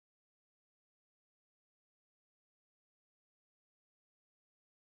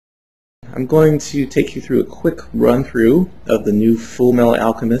I'm going to take you through a quick run-through of the new Fullmetal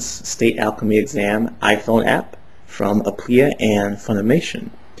Alchemist State Alchemy Exam iPhone app from Alchemy and FUNimation.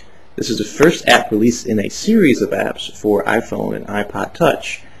 This is the first app released in a series of apps for iPhone and iPod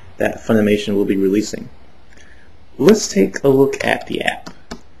Touch that FUNimation will be releasing. Let's take a look at the app.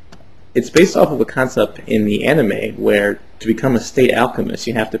 It's based off of a concept in the anime where to become a State Alchemist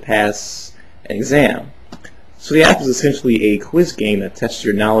you have to pass an exam. So the app is essentially a quiz game that tests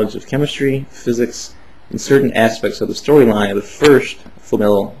your knowledge of chemistry, physics, and certain aspects of the storyline of the first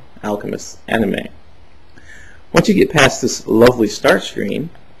Fullmetal Alchemist anime. Once you get past this lovely start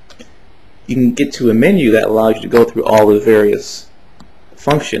screen, you can get to a menu that allows you to go through all the various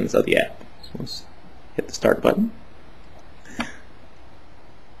functions of the app. So let's hit the start button.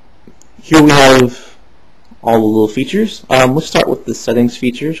 Here we have all the little features. Let's start with the settings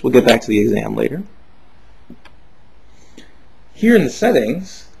features. We'll get back to the exam later. Here in the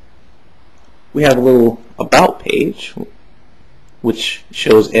settings, we have a little about page which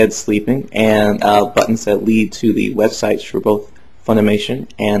shows Ed sleeping and buttons that lead to the websites for both FUNimation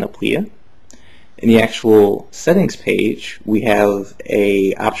and Alchemy. In the actual settings page, we have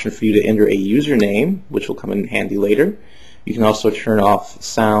an option for you to enter a username, which will come in handy later. You can also turn off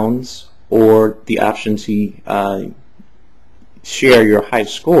sounds or the option to share your high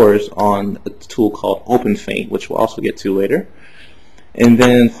scores on a tool called OpenFaint, which we'll also get to later. And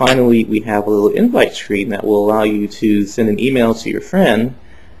then finally, we have a little invite screen that will allow you to send an email to your friend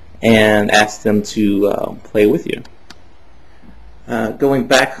and ask them to play with you. Going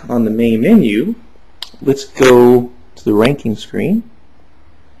back on the main menu, let's go to the ranking screen.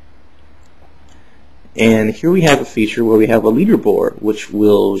 And here we have a feature where we have a leaderboard, which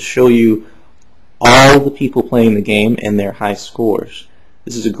will show you all the people playing the game and their high scores.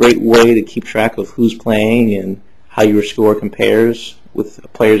 This is a great way to keep track of who's playing and how your score compares with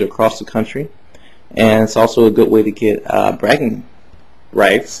players across the country. And it's also a good way to get bragging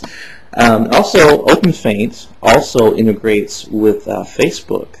rights. Also, OpenFaint also integrates with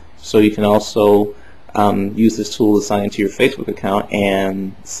Facebook. So you can also use this tool to sign into your Facebook account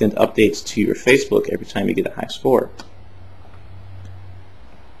and send updates to your Facebook every time you get a high score.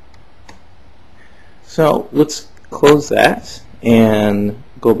 So let's close that and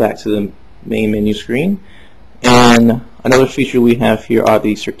go back to the main menu screen. And another feature we have here are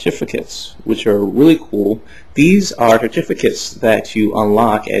the certificates, which are really cool. These are certificates that you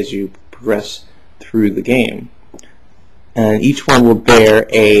unlock as you progress through the game. And each one will bear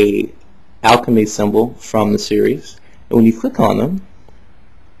a alchemy symbol from the series. And when you click on them,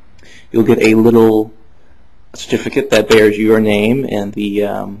 you'll get a little certificate that bears your name and the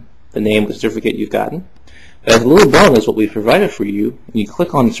name of the certificate you've gotten. But as a little bonus, what we've provided for you, when you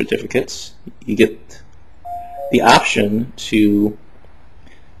click on the certificates, you get the option to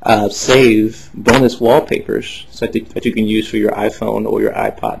save bonus wallpapers that you can use for your iPhone or your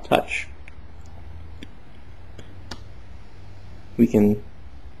iPod Touch. We can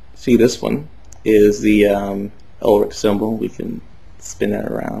see this one is the Elric symbol. We can spin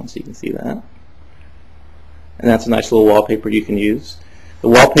that around so you can see that. And that's a nice little wallpaper you can use. The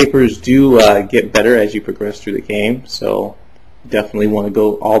wallpapers do get better as you progress through the game, so definitely want to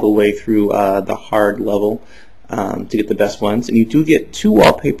go all the way through the hard level to get the best ones. And you do get 2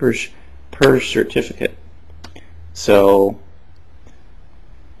 wallpapers per certificate. So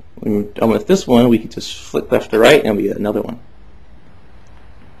when we're done with this one, we can just flick left to right and we get another one.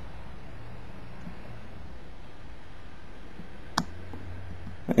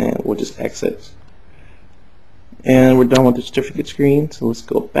 And we'll just exit. And we're done with the certificate screen, so let's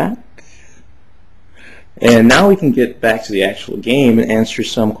go back. And now we can get back to the actual game and answer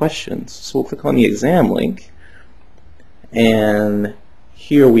some questions. So we'll click on the exam link. And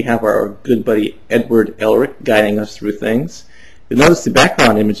here we have our good buddy Edward Elric guiding us through things. You'll notice the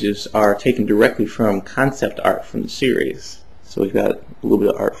background images are taken directly from concept art from the series. So we've got a little bit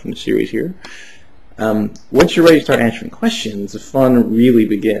of art from the series here. Once you're ready to start answering questions, the fun really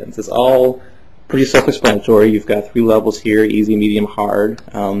begins. It's all pretty self-explanatory. You've got 3 levels here, easy, medium, hard.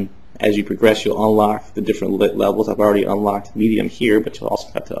 As you progress, you'll unlock the different levels. I've already unlocked medium here, but you'll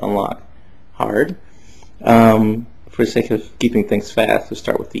also have to unlock hard. For the sake of keeping things fast, we'll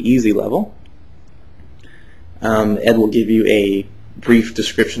start with the easy level. Ed will give you a brief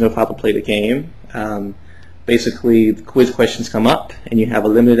description of how to play the game. Basically, the quiz questions come up, and you have a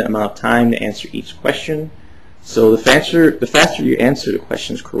limited amount of time to answer each question. So the faster you answer the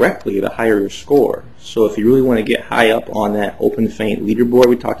questions correctly, the higher your score. So if you really want to get high up on that OpenFaint leaderboard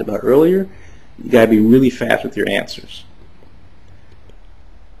we talked about earlier, you got to be really fast with your answers.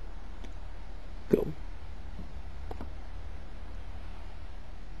 Go.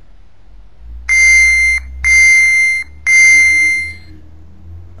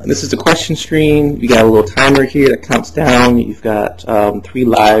 This is the question screen. You got a little timer here that counts down. You've got 3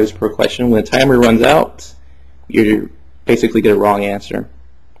 lives per question. When the timer runs out, you basically get a wrong answer.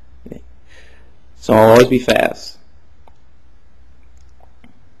 So I'll always be fast.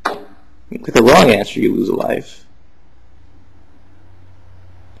 You click the wrong answer, you lose a life.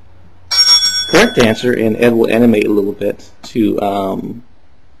 Correct answer, and Ed will animate a little bit to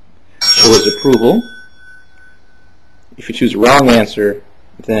show his approval. If you choose the wrong answer,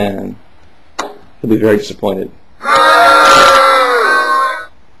 then he'll be very disappointed.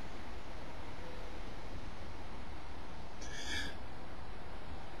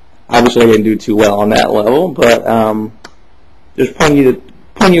 Obviously I didn't do too well on that level, but there's plenty of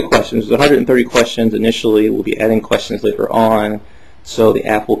questions. There's 130 questions initially. We'll be adding questions later on, so the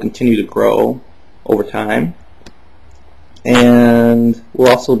app will continue to grow over time. And we'll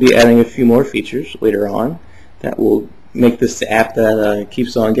also be adding a few more features later on that will make this the app that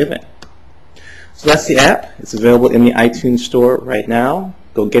keeps on giving. So that's the app. It's available in the iTunes store right now.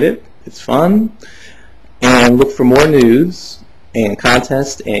 Go get it. It's fun. And look for more news and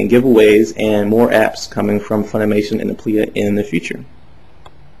contests and giveaways and more apps coming from Funimation and Aplia in the future.